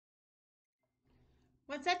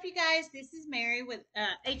What's up, you guys? This is Mary with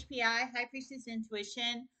HPI, High Priestess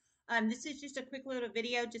Intuition. This is just a quick little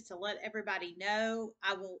video just to let everybody know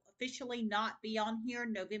I will officially not be on here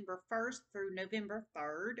November 1st through November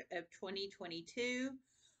 3rd of 2022.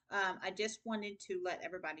 I just wanted to let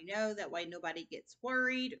everybody know that way nobody gets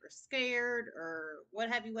worried or scared or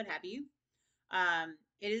what have you, what have you.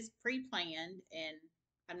 It is pre-planned and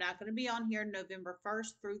I'm not going to be on here November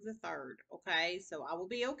 1st through the 3rd. Okay. So I will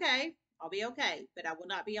be okay. I'll be okay, but I will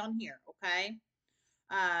not be on here. Okay.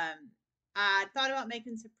 Um, I thought about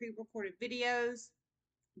making some pre-recorded videos,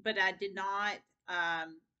 but I did not.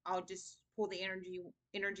 I'll just pull the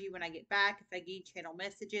energy when I get back. If I get channel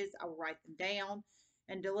messages, I will write them down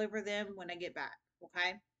and deliver them when I get back.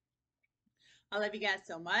 Okay. I love you guys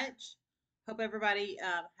so much. Hope everybody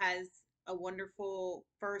has a wonderful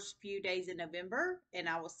first few days in November, and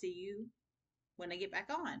I will see you when I get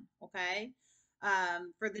back on. Okay.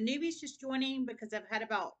 For the newbies just joining, because I've had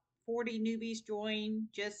about 40 newbies join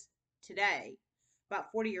just today,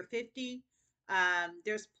 about 40 or 50.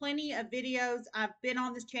 There's plenty of videos. I've been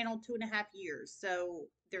on this channel 2.5 years. So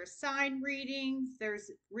there's sign readings, there's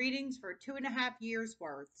readings for 2.5 years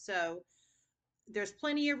worth. So there's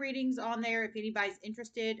plenty of readings on there. If anybody's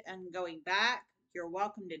interested in going back, you're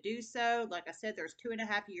welcome to do so. Like I said, there's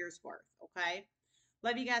 2.5 years worth. Okay.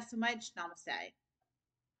 Love you guys so much. Namaste.